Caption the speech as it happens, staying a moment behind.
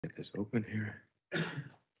Get this open here.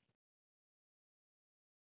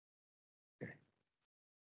 Okay.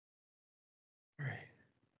 All right.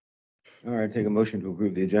 All right, take a motion to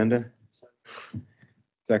approve the agenda.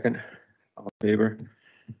 Second, all in favor?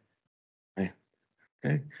 Aye.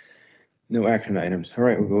 Okay. No action items. All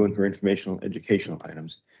right, we'll go in for informational, educational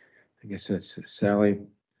items. I guess that's Sally.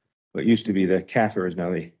 What used to be the CAFR is now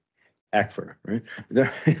the ACFR, right?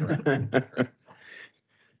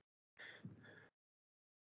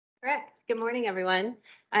 Correct. Good morning, everyone.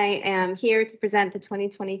 I am here to present the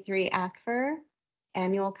 2023 ACFR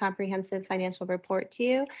Annual Comprehensive Financial Report to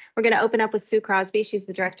you. We're going to open up with Sue Crosby. She's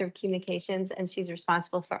the Director of Communications, and she's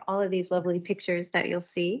responsible for all of these lovely pictures that you'll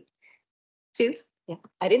see. Sue? Yeah,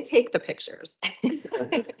 I didn't take the pictures.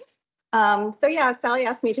 So yeah, Sally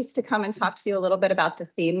asked me just to come and talk to you a little bit about the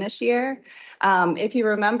theme this year. If you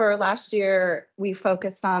remember last year, we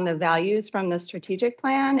focused on the values from the strategic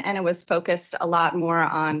plan, and it was focused a lot more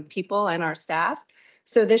on people and our staff.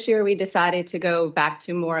 So this year we decided to go back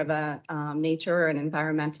to more of a nature and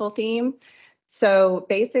environmental theme. So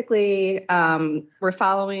basically, we're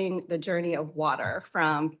following the journey of water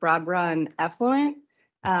from broad run effluent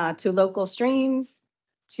to local streams,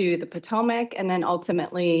 to the Potomac, and then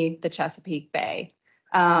ultimately the Chesapeake Bay.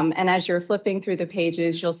 And as you're flipping through the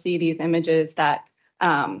pages, you'll see these images that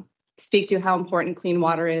speak to how important clean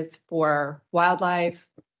water is for wildlife,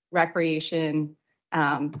 recreation,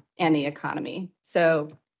 and the economy.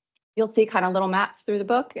 So you'll see kind of little maps through the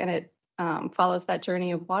book, and it follows that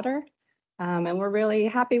journey of water. And we're really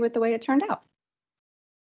happy with the way it turned out.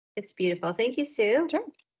 It's beautiful. Thank you, Sue. Sure.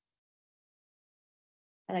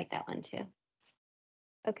 I like that one too.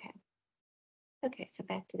 Okay. Okay, so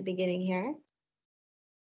back to the beginning here.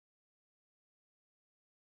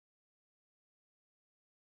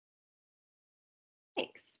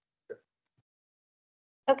 Thanks.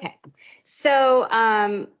 Okay,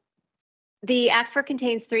 so the ACFR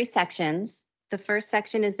contains 3 sections. The first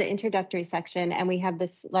section is the introductory section, and we have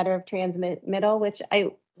this letter of transmittal, which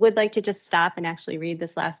I would like to just stop and actually read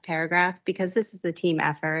this last paragraph because this is the team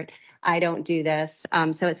effort. I don't do this.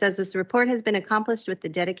 So it says this report has been accomplished with the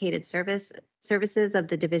dedicated services of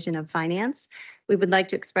the Division of Finance. We would like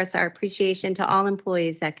to express our appreciation to all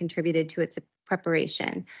employees that contributed to its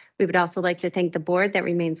preparation. We would also like to thank the board that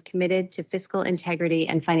remains committed to fiscal integrity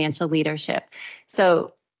and financial leadership.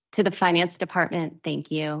 So to the finance department, thank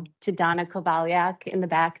you. To Donna Kovalyak in the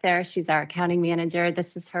back there, she's our accounting manager.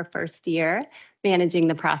 This is her first year managing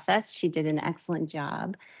the process. She did an excellent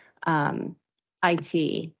job.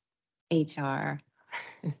 IT, HR,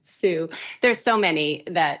 Sue. There's so many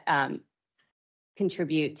that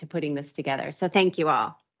contribute to putting this together. So thank you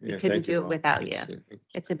all. We couldn't do it without you.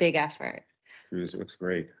 It's a big effort. It looks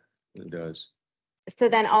great. It does. So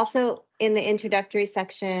then also in the introductory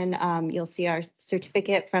section, you'll see our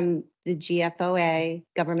certificate from the GFOA,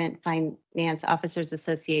 Government Finance Officers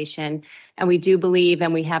Association. And we do believe,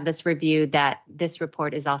 and we have this reviewed, that this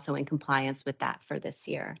report is also in compliance with that for this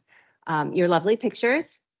year. Your lovely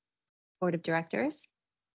pictures, Board of Directors.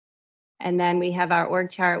 And then we have our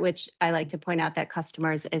org chart, which I like to point out that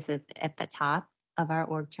customers is at the top of our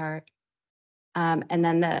org chart. And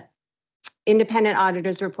then the independent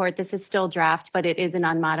auditors report, this is still draft, but it is an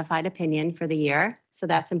unmodified opinion for the year. So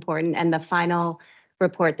that's important. And the final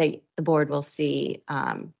report that the board will see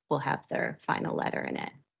will have their final letter in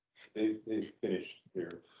it. They've finished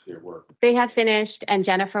their work. They have finished, and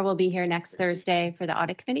Jennifer will be here next Thursday for the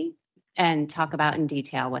audit committee and talk about in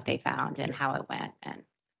detail what they found and how it went. And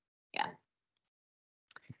yeah.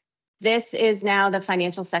 This is now the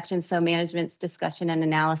financial section, so management's discussion and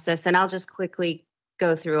analysis. And I'll just quickly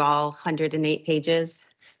go through all 108 pages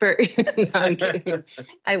for no, I'm kidding.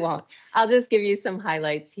 I won't. I'll just give you some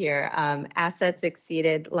highlights here. Assets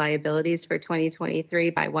exceeded liabilities for 2023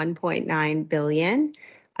 by 1.9 billion.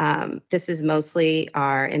 This is mostly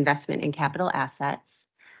our investment in capital assets.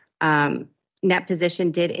 Net position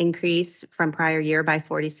did increase from prior year by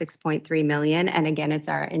 46.3 million. And again, it's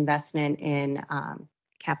our investment in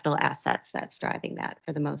capital assets that's driving that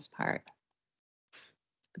for the most part.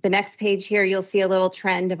 The next page here, you'll see a little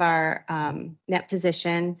trend of our net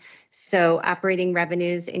position. So operating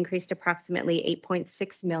revenues increased approximately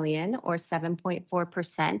 8.6 million or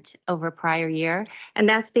 7.4% over prior year. And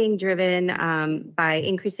that's being driven by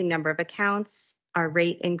increasing number of accounts, our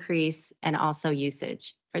rate increase, and also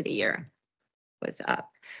usage for the year was up.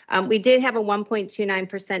 We did have a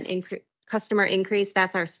 1.29% customer increase.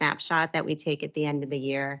 That's our snapshot that we take at the end of the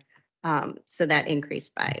year. So that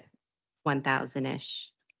increased by 1,000-ish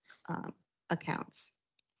accounts.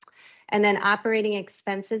 And then operating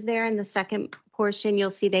expenses there in the second portion, you'll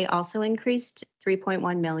see they also increased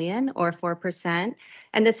 3.1 million or 4%.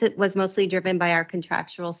 And this was mostly driven by our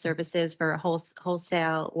contractual services for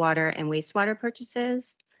wholesale water and wastewater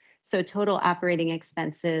purchases. So total operating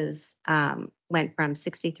expenses went from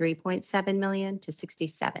 63.7 million to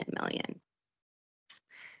 67 million.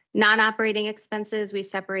 Non-operating expenses we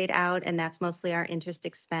separate out, and that's mostly our interest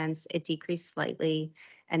expense. It decreased slightly.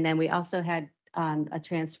 And then we also had a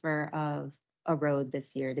transfer of a road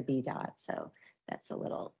this year to BDOT. So that's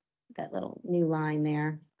that little new line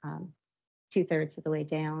there, 2/3 of the way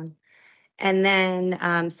down. And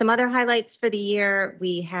then some other highlights for the year,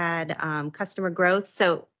 we had customer growth.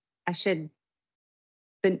 So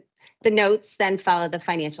the notes then follow the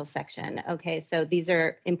financial section. Okay, so these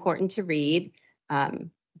are important to read.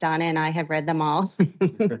 Donna and I have read them all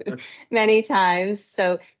many times.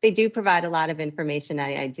 So they do provide a lot of information.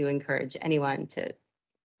 I do encourage anyone to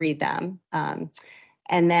read them. And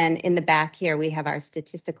then in the back here, we have our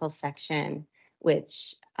statistical section,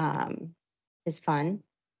 which is fun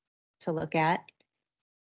to look at.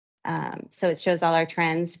 So it shows all our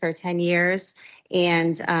trends for 10 years.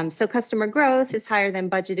 And so customer growth is higher than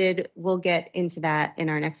budgeted. We'll get into that in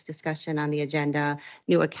our next discussion on the agenda.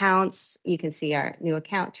 New accounts, you can see our new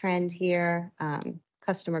account trend here.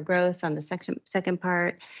 Customer growth on the second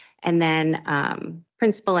part. And then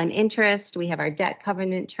principal and interest, we have our debt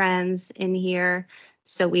covenant trends in here.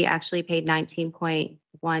 So we actually paid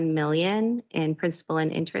 19.1 million in principal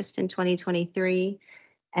and interest in 2023.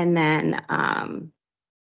 And then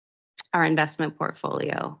our investment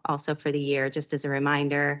portfolio also for the year, just as a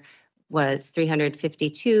reminder, was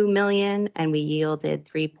 352 million, and we yielded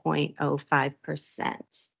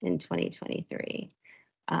 3.05% in 2023.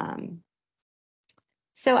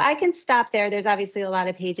 So I can stop there. There's obviously a lot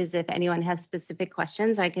of pages. If anyone has specific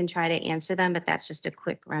questions, I can try to answer them, but that's just a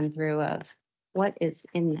quick run through of what is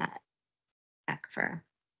in that ACFR.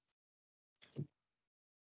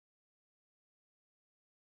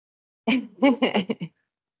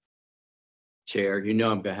 Chair, you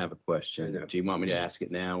know I'm gonna have a question. know. Do you want me to ask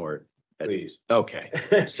it now or? Please. Okay,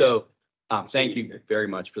 so thank you very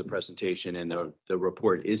much for the presentation and the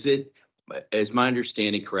report. Is my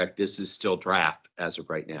understanding correct, this is still draft as of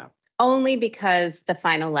right now? Only because the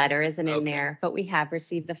final letter isn't in Okay. there, but we have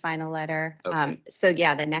received the final letter. Okay. So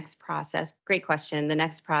yeah, the next process, great question. The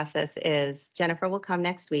next process is Jennifer will come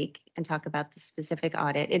next week and talk about the specific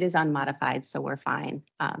audit. It is unmodified, so we're fine.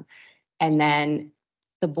 And then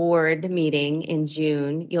the board meeting in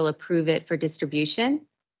June, you'll approve it for distribution.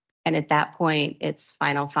 And at that point, it's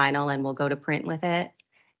final, and we'll go to print with it.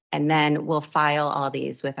 And then we'll file all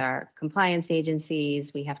these with our compliance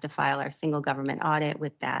agencies. We have to file our single government audit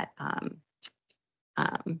with that.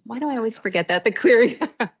 Why do I always forget that? The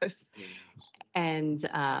clearinghouse. And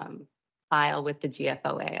file with the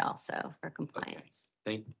GFOA also for compliance.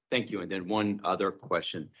 Thank you. And then one other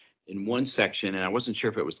question. In one section, and I wasn't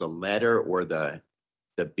sure if it was the letter or the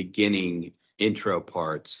beginning intro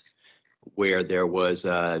parts, where there was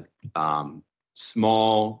a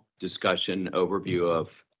small discussion overview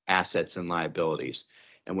of assets and liabilities.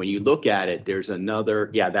 And when you look at it, there's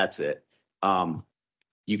another, yeah, that's it.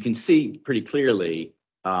 You can see pretty clearly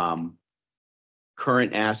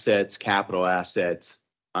current assets, capital assets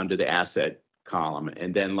under the asset column,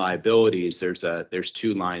 and then liabilities, there's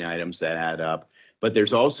 2 line items that add up. But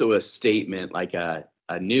there's also a statement like a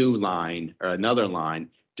new line or another line,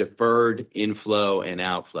 deferred inflow and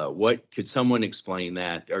outflow. Could someone explain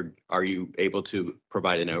that? Or are you able to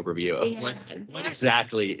provide an overview of what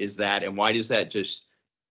exactly is that, and why does that just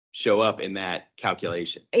show up in that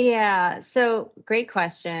calculation? Yeah, so great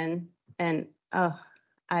question. And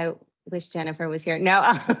I wish Jennifer was here.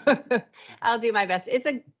 No, I'll do my best. It's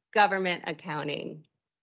a government accounting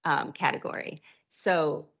category.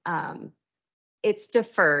 So it's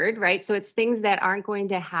deferred, right? So it's things that aren't going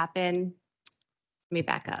to happen. Let me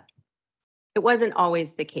back up. It wasn't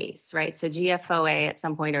always the case, right? So GFOA at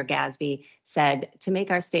some point, or GASB, said to make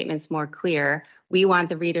our statements more clear, we want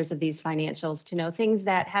the readers of these financials to know things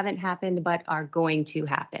that haven't happened but are going to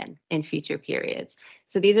happen in future periods.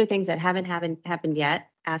 So these are things that haven't happened yet,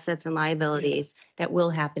 assets and liabilities that will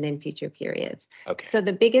happen in future periods. Okay. So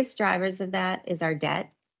the biggest drivers of that is our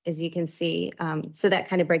debt, as you can see. So that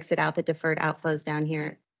kind of breaks it out, the deferred outflows down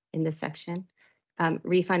here in this section.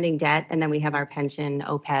 Refunding debt, and then we have our pension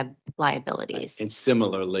OPEB liabilities. And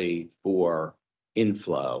similarly for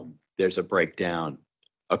inflow, there's a breakdown.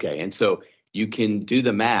 Okay, and so you can do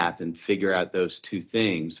the math and figure out those 2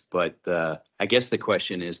 things, but I guess the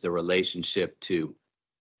question is the relationship to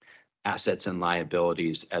assets and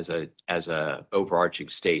liabilities as a overarching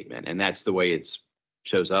statement, and that's the way it's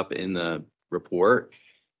shows up in the report.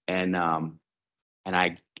 And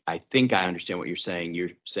I think I understand what you're saying. You're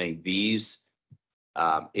saying these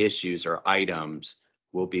issues or items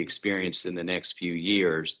will be experienced in the next few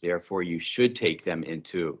years. Therefore, you should take them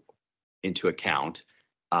into account.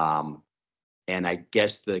 And I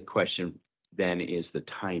guess the question then is the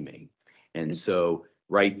timing. And so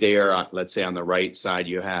right there, let's say on the right side,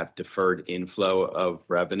 you have deferred inflow of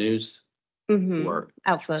revenues. Mhm. Or,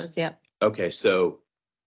 Outflows, yep. okay, so,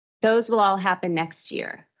 Those will all happen next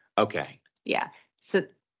year. okay, Yeah.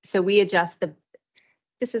 So we adjust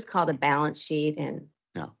this is called a balance sheet in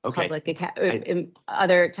no, okay, public account, in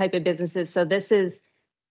other type of businesses. So this is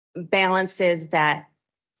balances that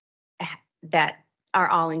are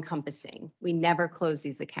all encompassing. We never close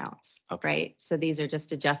these accounts, Okay. right? So these are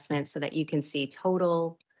just adjustments so that you can see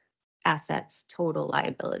total assets, total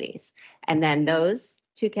liabilities. And then those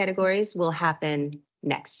two categories will happen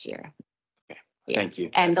next year. Okay. Yeah. Thank you.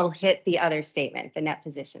 And they'll hit the other statement, the net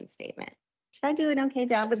position statement. Did I do an okay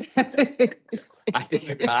job with that? I think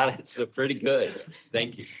I got it, so pretty good.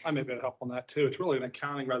 Thank you. I may be able to help on that too. It's really an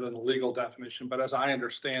accounting rather than a legal definition, but as I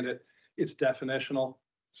understand it, it's definitional.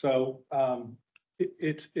 So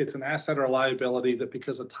it's an asset or liability that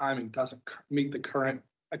because of timing doesn't meet the current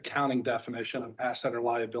accounting definition of asset or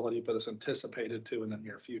liability, but is anticipated to in the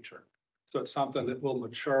near future. So it's something that will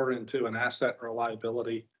mature into an asset or a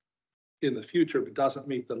liability in the future, but doesn't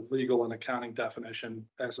meet the legal and accounting definition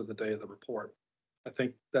as of the day of the report. I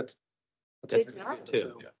think that's. Good job.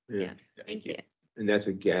 Too. Yeah, Thank you. and that's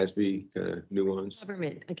a GASB kind of nuance.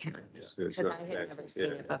 Government account. So it's Because not I had never FASB. seen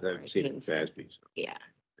it Yeah, before. I've seen it in FASB. So. Yeah.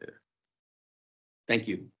 Thank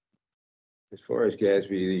you. As far as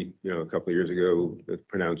GASB, a couple of years ago, the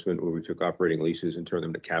pronouncement where we took operating leases and turned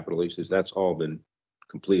them to capital leases, that's all been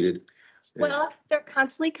completed. And- Well, they're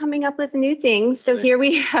constantly coming up with new things. So here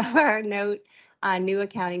we have our note on new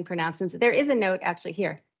accounting pronouncements. There is a note actually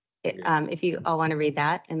here. If you all want to read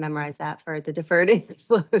that and memorize that for the deferred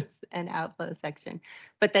inflows and outflows section.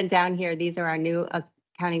 But then down here, these are our new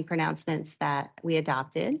accounting pronouncements that we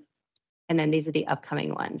adopted. And then these are the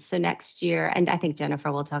upcoming ones. So next year, and I think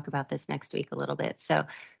Jennifer will talk about this next week a little bit. So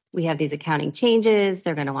we have these accounting changes.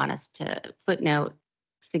 They're going to want us to footnote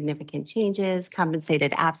significant changes,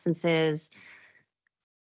 compensated absences.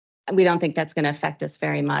 We don't think that's going to affect us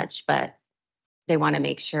very much, but they want to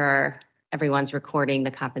make sure everyone's recording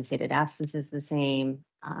the compensated absences the same,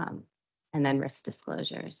 and then risk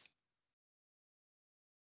disclosures.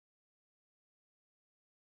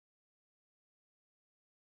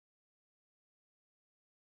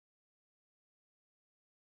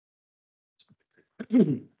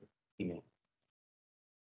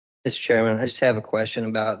 Mr. Chairman, I just have a question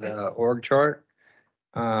about the org chart.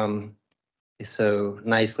 It's so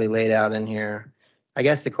nicely laid out in here. I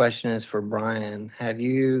guess the question is for Brian.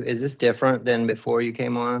 Is this different than before you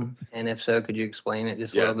came on? And if so, could you explain it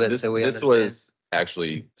just a little bit this, so we this understand? was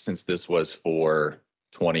actually, since this was for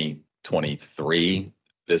 2023,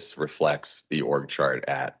 this reflects the org chart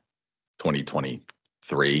at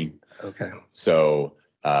 2023. Okay, So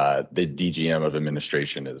the DGM of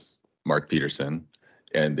administration is Mark Peterson,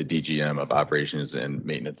 and the DGM of operations and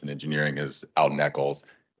maintenance and engineering is Alton Eccles.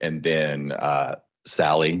 And then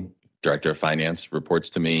Sally, Director of Finance, reports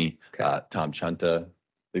to me. Okay. Tom Chunta,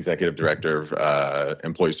 Executive Director of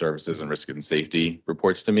Employee Services and Risk and Safety,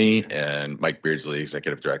 reports to me. And Mike Beardsley,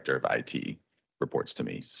 Executive Director of IT, reports to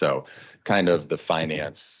me. So kind of the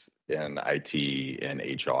finance and IT and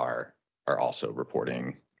HR are also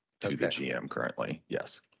reporting to the Okay. GM currently.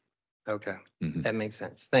 Yes. okay, Mhm. that makes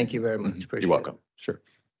sense. Thank you very much. Mhm. Appreciate You're it. welcome. Sure.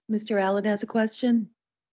 Mr. Allen has a question.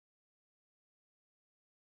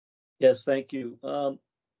 Yes, thank you.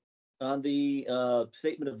 On the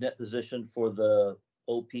statement of net position for the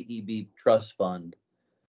OPEB trust fund,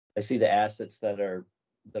 I see the assets that are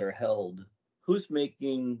held. Who's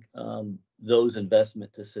making those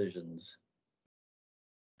investment decisions?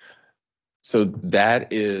 So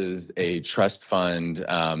that is a trust fund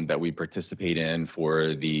that we participate in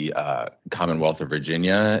for the Commonwealth of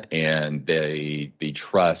Virginia, and the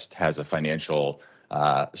trust has a financial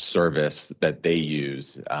service that they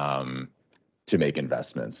use to make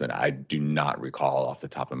investments. And I do not recall off the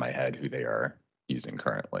top of my head who they are using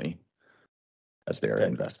currently as their Okay.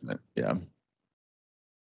 investment. Yeah,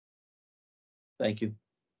 Thank you.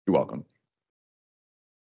 you're welcome.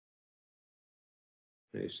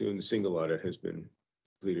 I assume the single audit has been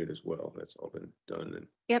completed as well. That's all been done and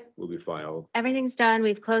Yep, will be filed. everything's done.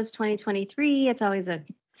 We've closed 2023. It's always an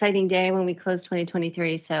exciting day when we close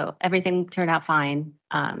 2023. So everything turned out fine.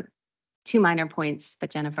 Two minor points,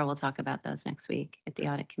 but Jennifer will talk about those next week at the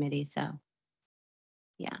audit committee. So,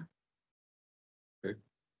 yeah. Okay.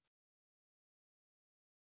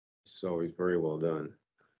 It's always very well done.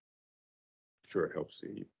 Sure, it helps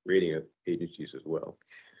the rating agencies as well.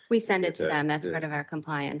 We send it to That- them. That's that- part of our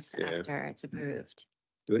compliance Yeah. after it's approved.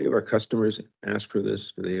 Do any of our customers ask for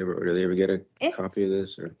this? Do they ever get a It's- copy of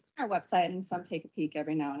this or? Our website, and some take a peek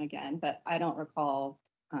every now and again, but I don't recall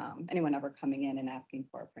anyone ever coming in and asking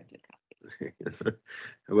for a printed copy.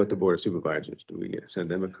 How about the Board of Supervisors? Do we send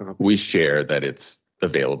them a copy? We share that it's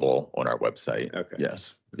available on our website. Okay.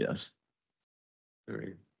 Yes, yes. All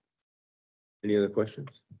right. Any other questions?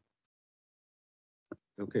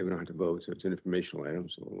 Okay, we don't have to vote, so it's an informational item,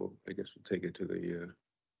 so I guess we'll take it to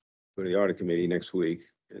the audit committee next week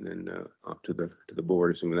and then up to the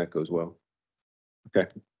board, assuming that goes well. Okay.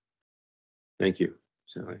 Thank you,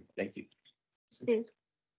 Sally. Thank you.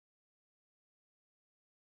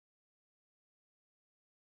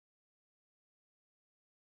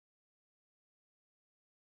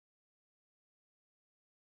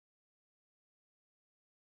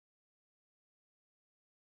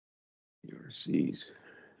 ERCs.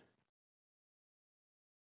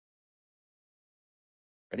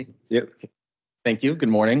 Ready? Yep. Thank you. Good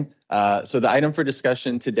morning. So the item for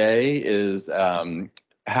discussion today is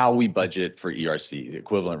how we budget for ERC, the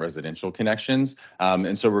equivalent residential connections.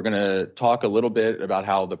 And so we're going to talk a little bit about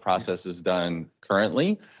how the process is done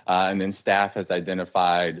currently. And then staff has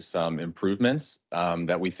identified some improvements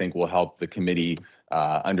that we think will help the committee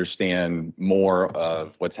understand more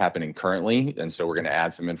of what's happening currently. And so we're going to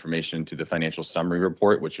add some information to the financial summary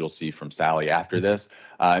report, which you'll see from Sally after this.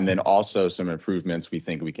 And then also some improvements we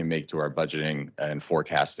think we can make to our budgeting and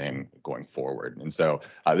forecasting going forward. And so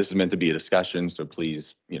this is meant to be a discussion, so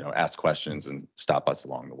please, ask questions and stop us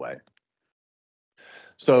along the way.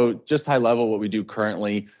 So just high level, what we do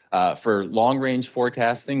currently for long range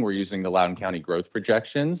forecasting, we're using the Loudoun County growth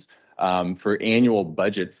projections. For annual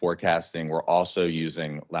budget forecasting, we're also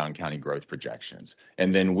using Loudoun County growth projections.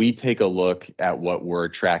 And then we take a look at what we're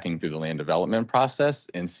tracking through the land development process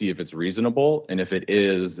and see if it's reasonable. And if it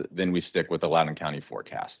is, then we stick with the Loudoun County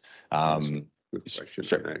forecast. Good question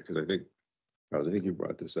Sure. on that, because I think you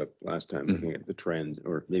brought this up last time, Mhm. looking at the trends,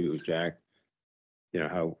 or maybe it was Jack.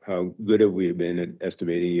 How good have we been at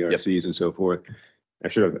estimating ERCs and so forth? I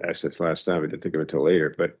should have asked this last time. I didn't think of it until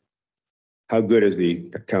later, but how good is the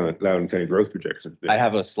Loudoun County growth projection? I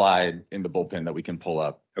have a slide in the bullpen that we can pull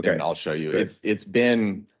up Okay. and I'll show you. Good. It's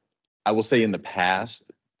been, I will say in the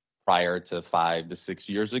past, prior to 5 to 6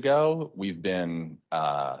 years ago, we've been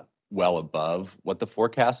well above what the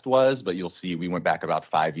forecast was, but you'll see we went back about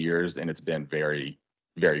 5 years and it's been very,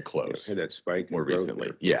 very close. Had that spike in More growth recently,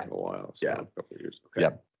 there for yeah. A while. Yeah. A couple of years. Okay.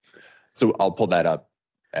 Yep. So I'll pull that up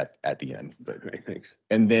at the end, but. All right, thanks.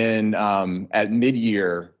 And then at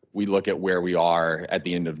mid-year, we look at where we are at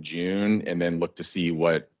the end of June and then look to see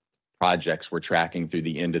what projects we're tracking through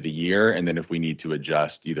the end of the year. And then if we need to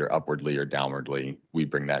adjust either upwardly or downwardly, we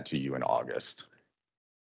bring that to you in August.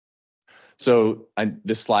 So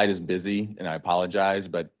this slide is busy and I apologize,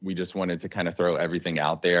 but we just wanted to kind of throw everything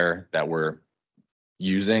out there that we're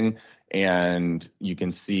using. And you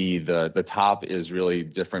can see the top is really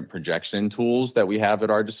different projection tools that we have at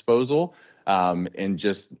our disposal. And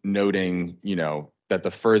just noting, that the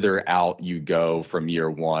further out you go from year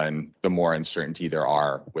one, the more uncertainty there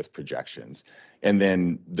are with projections. And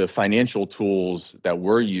then the financial tools that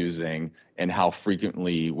we're using and how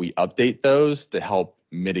frequently we update those to help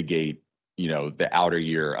mitigate, the outer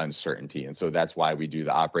year uncertainty. And so that's why we do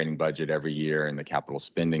the operating budget every year and the capital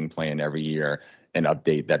spending plan every year and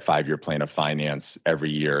update that 5-year plan of finance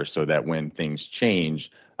every year so that when things change,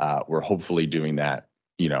 we're hopefully doing that,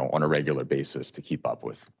 on a regular basis to keep up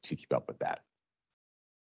with that.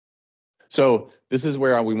 So this is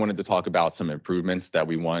where we wanted to talk about some improvements that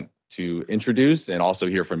we want to introduce and also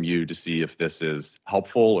hear from you to see if this is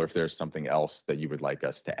helpful or if there's something else that you would like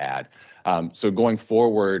us to add. So going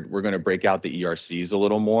forward, we're going to break out the ERCs a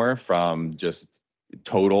little more from just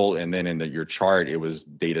total, and then in your chart, it was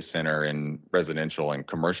data center and residential and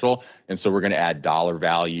commercial. And so we're going to add dollar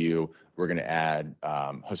value. We're going to add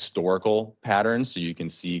historical patterns so you can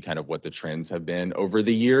see kind of what the trends have been over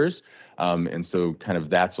the years. And so kind of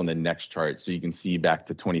that's on the next chart. So you can see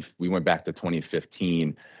we went back to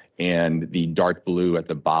 2015, and the dark blue at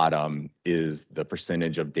the bottom is the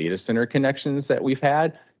percentage of data center connections that we've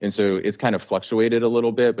had. And so it's kind of fluctuated a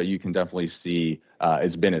little bit, but you can definitely see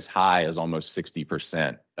it's been as high as almost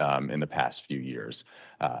 60% in the past few years.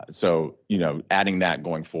 So, adding that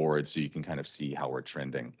going forward so you can kind of see how we're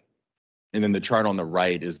trending. And then the chart on the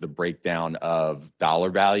right is the breakdown of dollar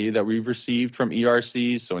value that we've received from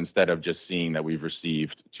ERCs. So instead of just seeing that we've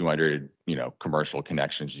received 200, commercial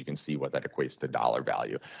connections, you can see what that equates to dollar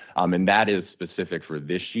value. And that is specific for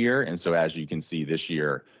this year. And so as you can see this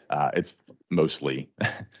year, it's mostly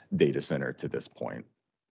data center to this point.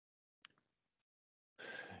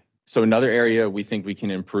 So another area we think we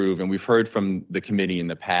can improve, and we've heard from the committee in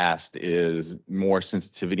the past, is more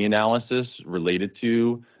sensitivity analysis related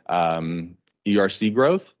to ERC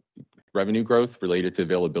growth, revenue growth related to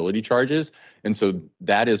availability charges. And so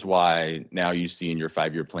that is why now you see in your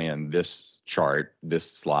 5-year plan this chart, this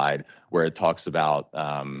slide, where it talks about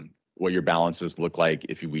what your balances look like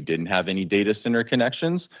if we didn't have any data center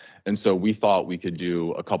connections. And so we thought we could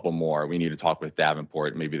do a couple more. We need to talk with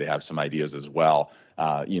Davenport. Maybe they have some ideas as well.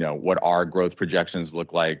 What our growth projections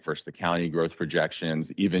look like versus the county growth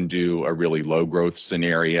projections, even do a really low growth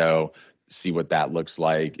scenario, see what that looks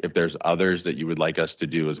like. If there's others that you would like us to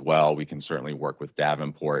do as well, we can certainly work with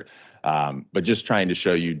Davenport. But just trying to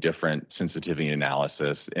show you different sensitivity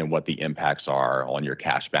analysis and what the impacts are on your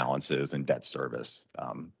cash balances and debt service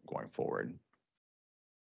going forward.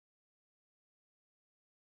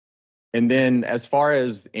 And then as far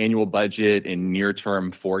as annual budget and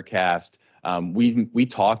near-term forecast, we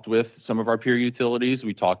talked with some of our peer utilities.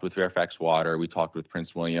 We talked with Fairfax Water, we talked with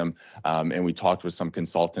Prince William, and we talked with some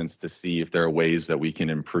consultants to see if there are ways that we can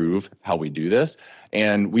improve how we do this.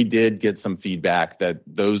 And we did get some feedback that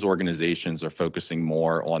those organizations are focusing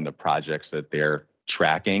more on the projects that they're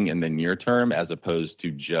tracking in the near term, as opposed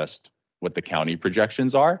to just what the county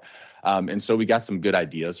projections are. And so we got some good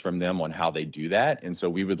ideas from them on how they do that. And so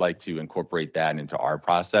we would like to incorporate that into our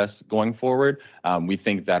process going forward. We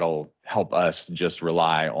think that'll help us just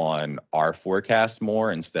rely on our forecast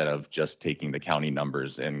more instead of just taking the county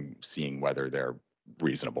numbers and seeing whether they're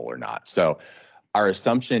reasonable or not. So our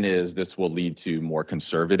assumption is this will lead to more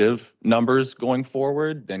conservative numbers going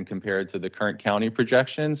forward than compared to the current county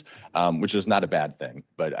projections, which is not a bad thing.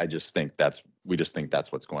 But we just think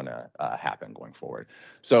that's what's going to happen going forward.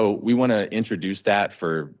 So we want to introduce that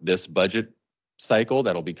for this budget cycle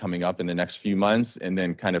that'll be coming up in the next few months, and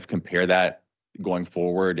then kind of compare that going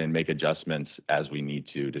forward and make adjustments as we need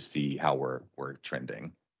to see how we're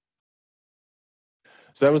trending.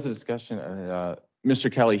 So that was the discussion.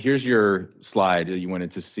 Mr. Kelly, here's your slide that you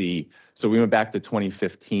wanted to see. So we went back to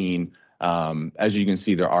 2015. As you can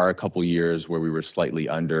see, there are a couple years where we were slightly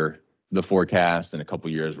under the forecast and a couple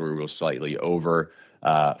years where we were slightly over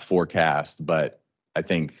forecast. But I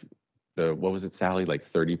think what was it, Sally? Like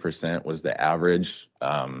 30% was the average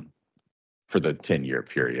for the 10-year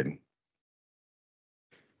period.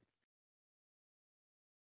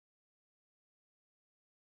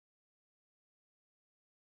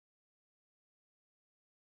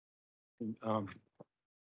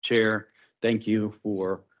 Chair, thank you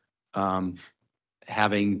for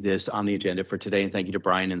having this on the agenda for today, and thank you to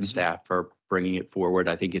Brian and the staff for bringing it forward.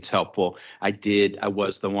 I think it's helpful. I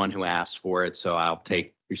was the one who asked for it, so I'll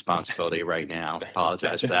take responsibility right now.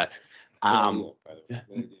 Apologize for that.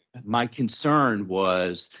 My concern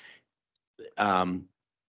was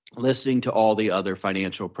listening to all the other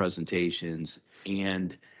financial presentations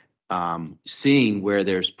and seeing where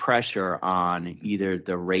there's pressure on either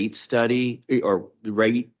the rate study or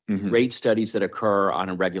rate studies that occur on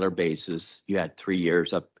a regular basis. You had 3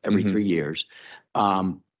 years up every 3 years.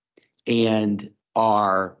 And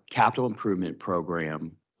our capital improvement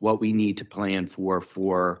program, what we need to plan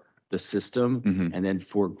for the system and then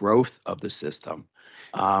for growth of the system.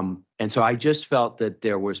 And so I just felt that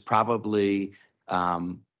there was probably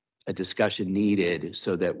a discussion needed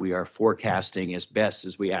so that we are forecasting as best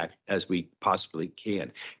as we possibly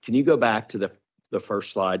can. Can you go back to the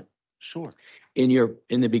first slide? Sure. In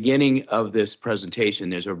the beginning of this presentation,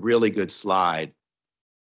 there's a really good slide.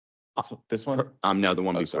 This one? No, the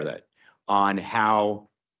one before that, on how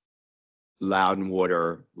Loudon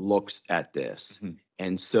Water looks at this.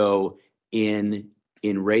 And so in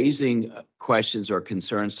raising questions or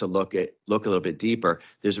concerns to look a little bit deeper,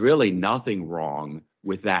 there's really nothing wrong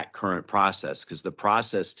with that current process, because the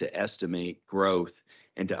process to estimate growth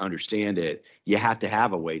and to understand it, you have to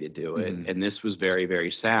have a way to do it. And this was very, very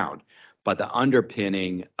sound. But the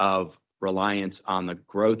underpinning of reliance on the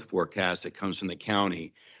growth forecast that comes from the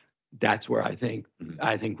county, that's where I think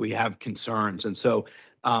we have concerns. And so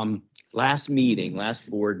last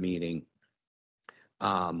board meeting,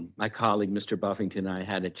 my colleague, Mr. Buffington, and I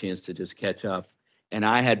had a chance to just catch up, and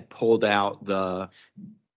I had pulled out the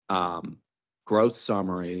growth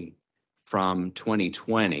summary from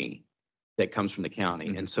 2020 that comes from the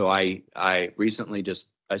county. And so I recently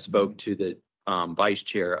I spoke to the vice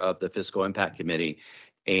chair of the Fiscal Impact Committee,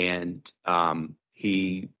 and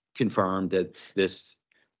he confirmed that this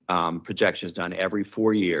projection is done every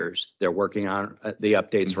 4 years. They're working on the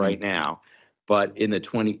updates right now. But in the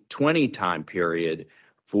 2020 time period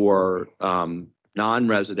for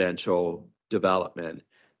non-residential development,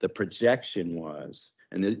 the projection was,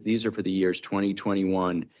 and these are for the years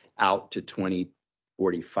 2021 out to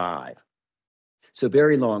 2045. So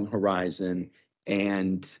very long horizon.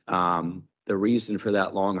 And the reason for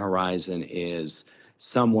that long horizon is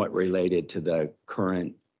somewhat related to the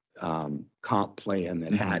current comp plan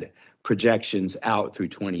that had projections out through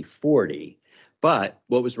 2040. But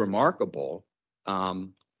what was remarkable,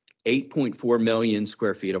 8.4 million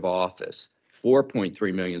square feet of office,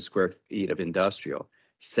 4.3 million square feet of industrial,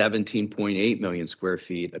 17.8 million square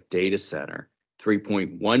feet of data center,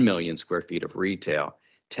 3.1 million square feet of retail,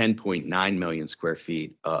 10.9 million square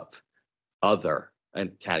feet of other,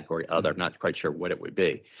 and category other, not quite sure what it would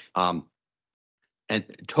be. And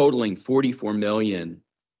totaling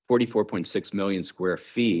 44.6 million square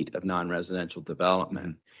feet of non-residential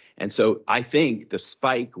development. And so I think the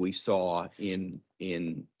spike we saw in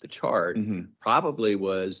the chart probably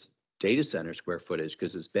was data center square footage,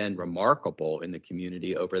 because it's been remarkable in the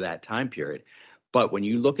community over that time period. But when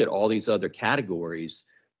you look at all these other categories,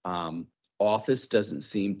 office doesn't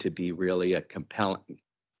seem to be really a compelling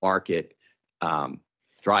market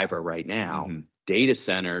driver right now. Data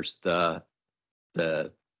centers, the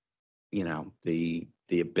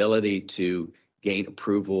ability to gain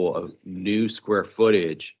approval of new square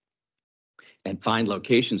footage and find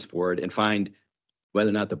locations for it and find whether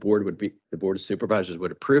or not the board of supervisors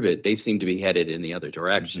would approve it, they seem to be headed in the other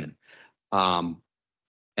direction. And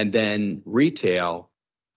then retail,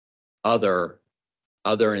 other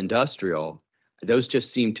industrial, those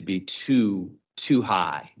just seem to be too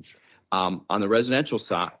high. On the residential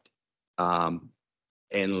side,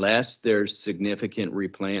 unless there's significant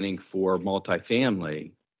replanning for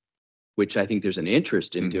multifamily, which I think there's an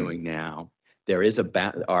interest in doing now, there is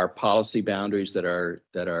our policy boundaries that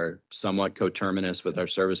are somewhat coterminous with our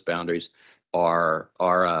service boundaries are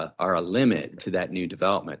a limit to that new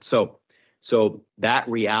development. So that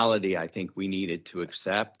reality, I think we needed to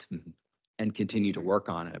accept and continue to work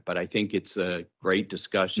on it. But I think it's a great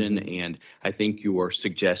discussion, and I think your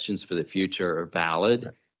suggestions for the future are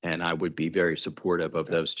valid, and I would be very supportive of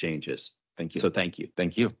those changes. Thank you. So thank you.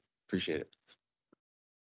 Thank you. Appreciate it.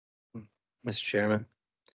 Mr. Chairman.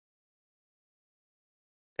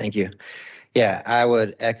 Thank you. Yeah, I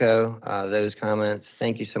would echo those comments.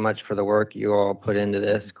 Thank you so much for the work you all put into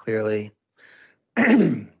this. Clearly,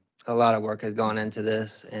 a lot of work has gone into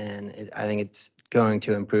this, and I think it's going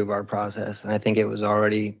to improve our process. And I think it was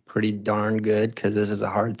already pretty darn good, because this is a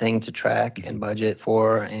hard thing to track and budget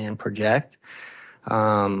for and project.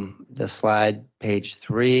 The slide, page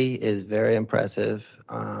 3, is very impressive.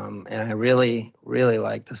 And I really, really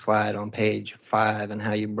like the slide on page 5 and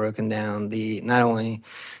how you've broken down not only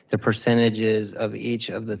the percentages of each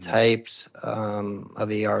of the types of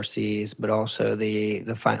ERCs, but also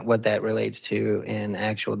what that relates to in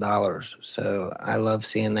actual dollars. So I love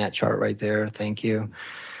seeing that chart right there. Thank you.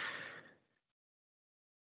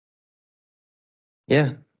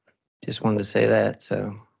 Yeah, just wanted to say that.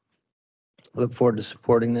 So look forward to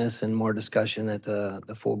supporting this and more discussion at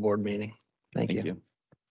the full board meeting. Thank you.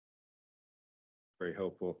 Very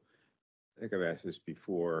helpful. I think I've asked this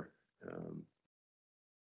before.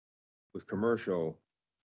 With commercial,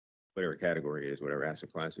 whatever category it is, whatever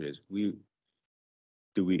asset class it is, we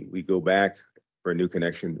go back for a new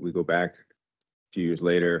connection. We go back a few years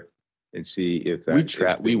later and see if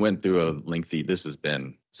We went through a lengthy, this has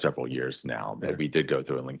been several years now, but we did go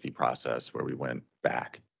through a lengthy process where we went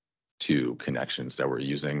back to connections that were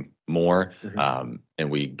using more, and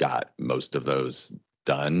we got most of those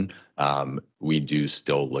done. We do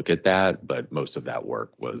still look at that, but most of that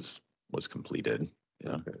work was completed.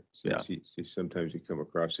 Yeah. Okay. So see, sometimes you come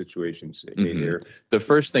across situations. I mean, the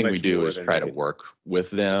first thing we much do more is than try to needed. work with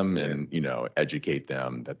them and, educate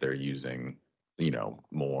them that they're using,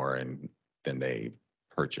 more than they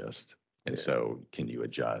purchased. And so can you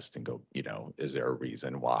adjust and go, is there a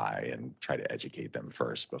reason why, and try to educate them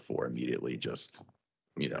first before immediately just,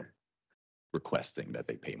 requesting that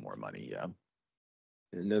they pay more money. Yeah.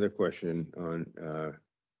 Another question on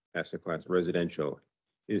asset class residential.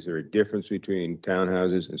 Is there a difference between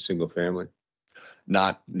townhouses and single family?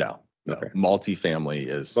 No. Okay. Multifamily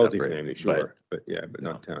is separate. Multifamily, sure, but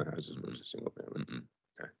not townhouses versus single family.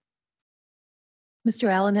 Okay. Mr.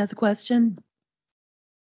 Allen has a question.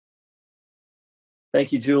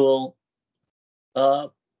 Thank you, Jewel.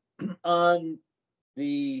 On trying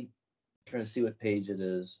to see what page it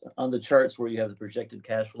is, on the charts where you have the projected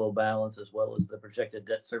cash flow balance as well as the projected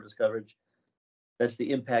debt service coverage, that's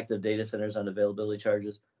the impact of data centers on availability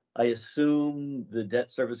charges. I assume the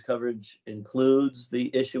debt service coverage includes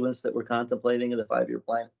the issuance that we're contemplating in the 5-year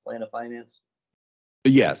plan of finance?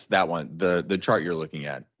 Yes, that one, the chart you're looking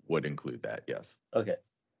at would include that. Yes. Okay.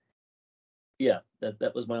 Yeah,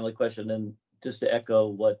 that was my only question. And just to echo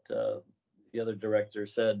what the other director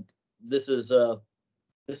said, this is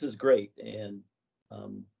great, and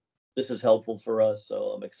this is helpful for us,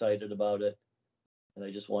 so I'm excited about it. And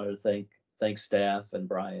I just wanted to thank staff and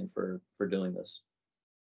Brian for doing this.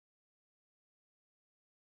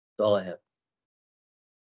 That's all I have.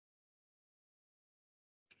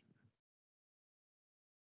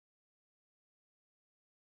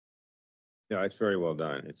 No, it's very well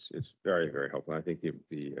done. It's very, very helpful. I think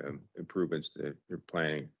the improvements that you're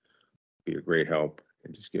planning be a great help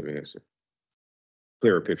in just giving us a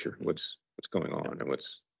clearer picture of what's going on and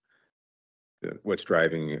what's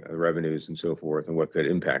driving revenues and so forth, and what could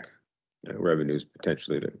impact revenues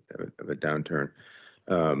potentially of a downturn.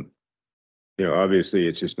 Obviously,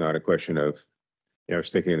 it's just not a question of, I was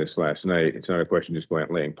thinking of this last night. It's not a question of just going out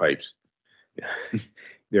and laying pipes.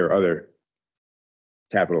 There are other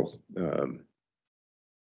capital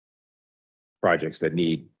projects that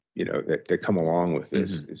need, that come along with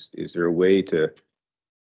this. Is there a way to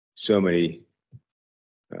so many,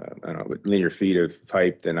 I don't know, with linear feet of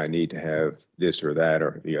pipe, then I need to have this or that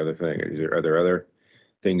or the other thing? Are there other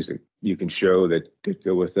things that you can show that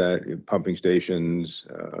go with that? Pumping stations,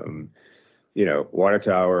 water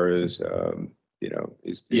towers,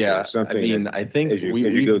 is there something? I mean, I think as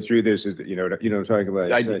you go through this, is what I'm talking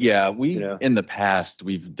about? In the past,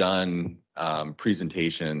 we've done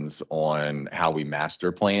presentations on how we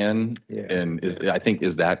master plan. Yeah. And I think,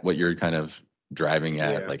 is that what you're kind of driving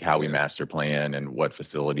at? Yeah, Like how we yeah. master plan and what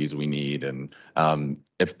facilities we need? And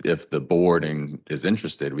if the board is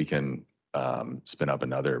interested, we can spin up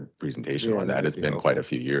another presentation Yeah, on that. that'd It's be been helpful. quite a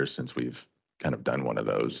few years since we've kind of done one of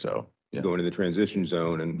those. So yeah. Go into the transition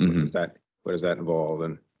zone and Mhm. what does that involve?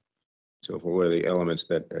 And so for what are the elements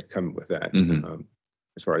that come with that? Mhm.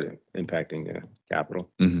 As far as impacting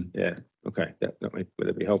capital? Mhm. Yeah, okay, would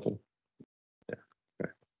that be helpful? Yeah,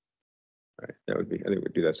 okay. All right, I think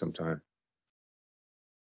we'd do that sometime.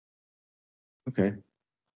 Okay,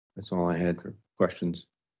 that's all I had for questions.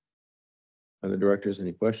 Other directors,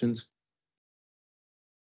 any questions?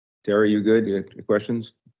 Terry, you good? You have any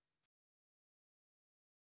questions?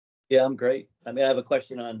 Yeah, I'm great. I mean, I have a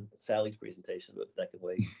question on Sally's presentation, but that could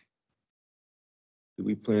wait. Do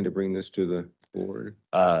we plan to bring this to the board?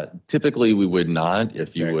 Typically, we would not.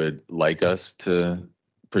 If you Okay. would like us to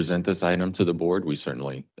present this item to the board, we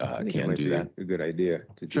certainly I think it can might do be that. a good idea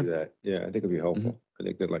to do Sure. that. Yeah, I think it'd be helpful. I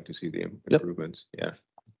think they'd like to see the Yep. improvements. Yeah.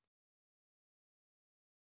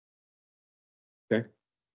 Okay,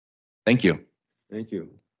 Thank you. thank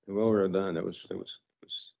you. Well done. That was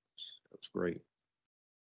great.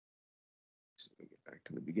 So we get back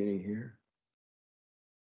to the beginning here.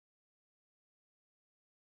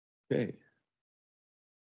 Okay.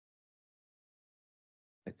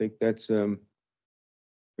 I think that's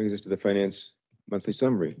brings us to the finance monthly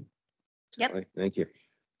summary. Yep. Sally, thank you.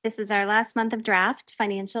 This is our last month of draft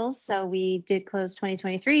financials. So we did close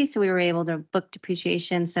 2023, so we were able to book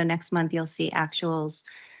depreciation. So next month you'll see actuals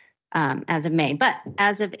as of May. But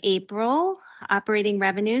as of April, operating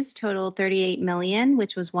revenues total 38 million,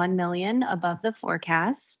 which was 1 million above the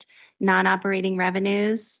forecast. Non-operating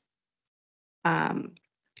revenues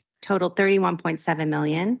totaled 31.7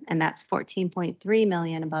 million, and that's 14.3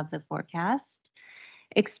 million above the forecast.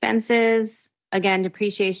 Expenses, again,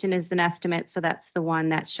 depreciation is an estimate, so that's the one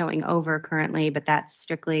that's showing over currently, but that's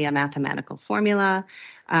strictly a mathematical formula.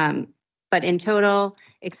 But in total,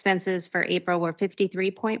 expenses for April were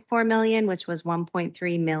 53.4 million, which was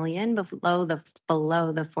 1.3 million below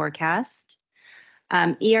the forecast.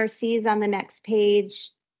 ERCs on the next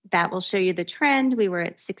page, that will show you the trend. We were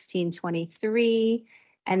at 1623.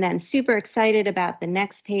 And then super excited about the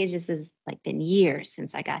next page. This has like been years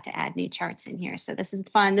since I got to add new charts in here. So this is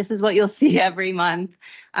fun. This is what you'll see every month.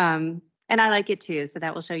 And I like it too. So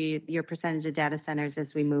that will show you your percentage of data centers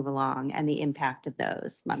as we move along and the impact of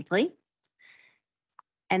those monthly.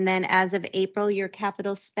 And then as of April, your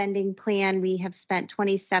capital spending plan, we have spent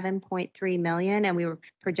 27.3 million and we were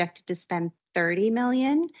projected to spend 30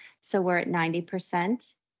 million. So we're at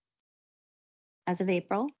 90% as of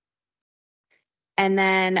April. And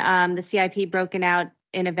then the CIP broken out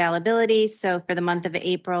in availability. So for the month of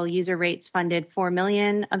April, user rates funded 4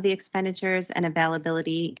 million of the expenditures and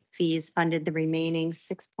availability fees funded the remaining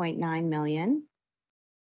 6.9 million.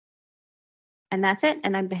 And that's it.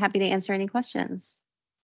 And I'm happy to answer any questions.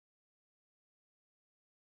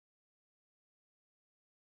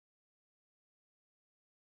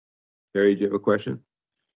 Barry, do you have a question?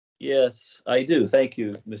 Yes, I do. Thank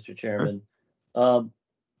you, Mr. Chairman.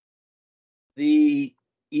 The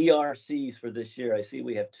ERCs for this year, I see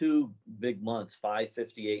we have two big months,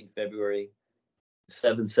 558 in February,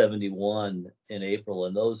 771 in April.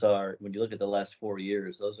 And those are, when you look at the last 4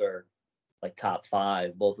 years, those are like top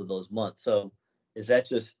 5, both of those months. So is that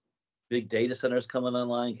just big data centers coming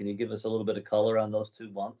online? Can you give us a little bit of color on those 2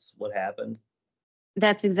 months? What happened?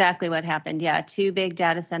 That's exactly what happened. Yeah, 2 big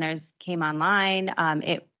data centers came online.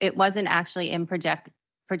 It wasn't actually in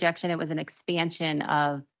projection. It was an expansion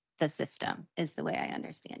of the system, is the way I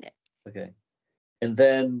understand it. Okay. And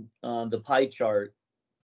then on the pie chart,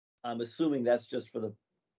 I'm assuming that's just for the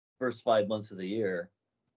first 5 months of the year,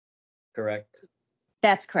 correct?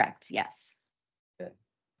 That's correct. Yes.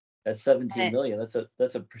 That's 17 And million.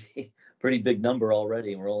 That's a pretty big number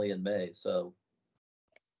already, and we're only in May. So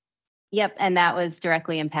Yep, and that was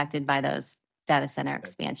directly impacted by those data center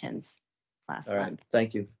expansions last all right, month.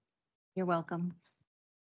 thank you. You're welcome.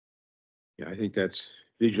 Yeah, I think that's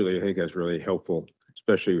visually, I think that's really helpful,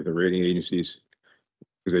 especially with the rating agencies.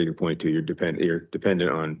 Because they can point to you're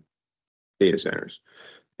dependent on data centers.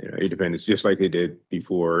 You know, you're dependent, just like they did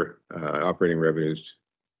before, operating revenues,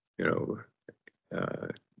 you know,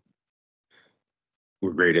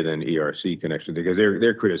 were greater than ERC connection, because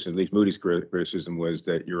their criticism, at least Moody's criticism, was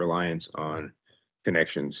that your reliance on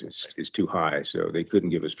connections is too high, so they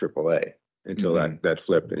couldn't give us AAA until that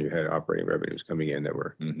flipped and you had operating revenues coming in that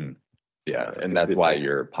were. Yeah, and that's why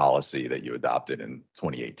your policy that you adopted in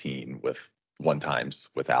 2018 with 1 times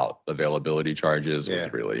without availability charges Yeah.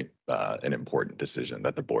 was really an important decision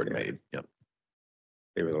that the board made. Yep.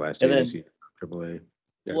 They were the last And then agency, AAA.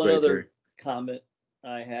 Yeah, one go ahead, other Terry. comment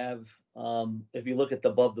I have, if you look at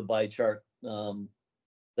above the pie chart,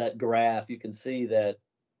 that graph, you can see that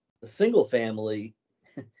the single family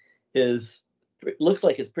looks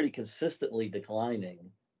like it's pretty consistently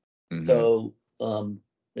declining. Mhm. So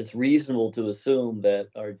it's reasonable to assume that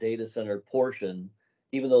our data center portion,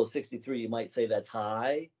 even though 63, you might say that's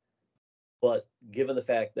high, but given the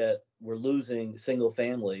fact that we're losing single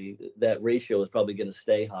family, that ratio is probably going to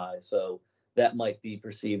stay high. So that might be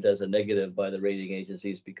perceived as a negative by the rating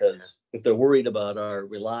agencies, because if they're worried about our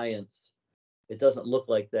reliance, it doesn't look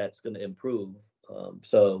like that's going to improve.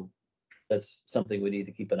 So that's something we need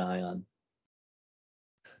to keep an eye on.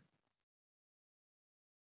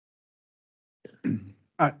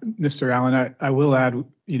 Mr. Allen, I will add,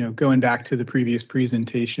 going back to the previous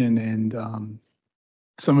presentation and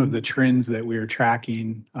some of the trends that we are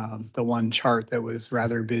tracking, the one chart that was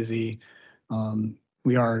rather busy,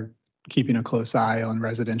 we are keeping a close eye on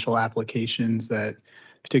residential applications, that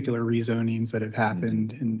particular rezonings that have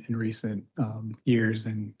happened in recent years,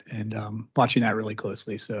 and watching that really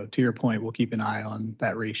closely. So to your point, we'll keep an eye on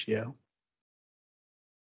that ratio.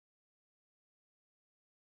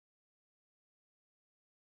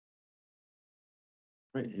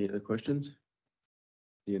 Right, any other questions?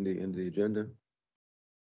 The end of the agenda.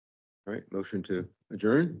 All right, motion to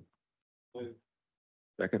adjourn.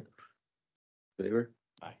 Second. Favor?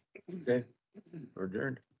 Aye. Okay, we're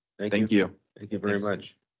adjourned. Thank you. Thank you very Thanks.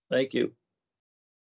 much. Thank you.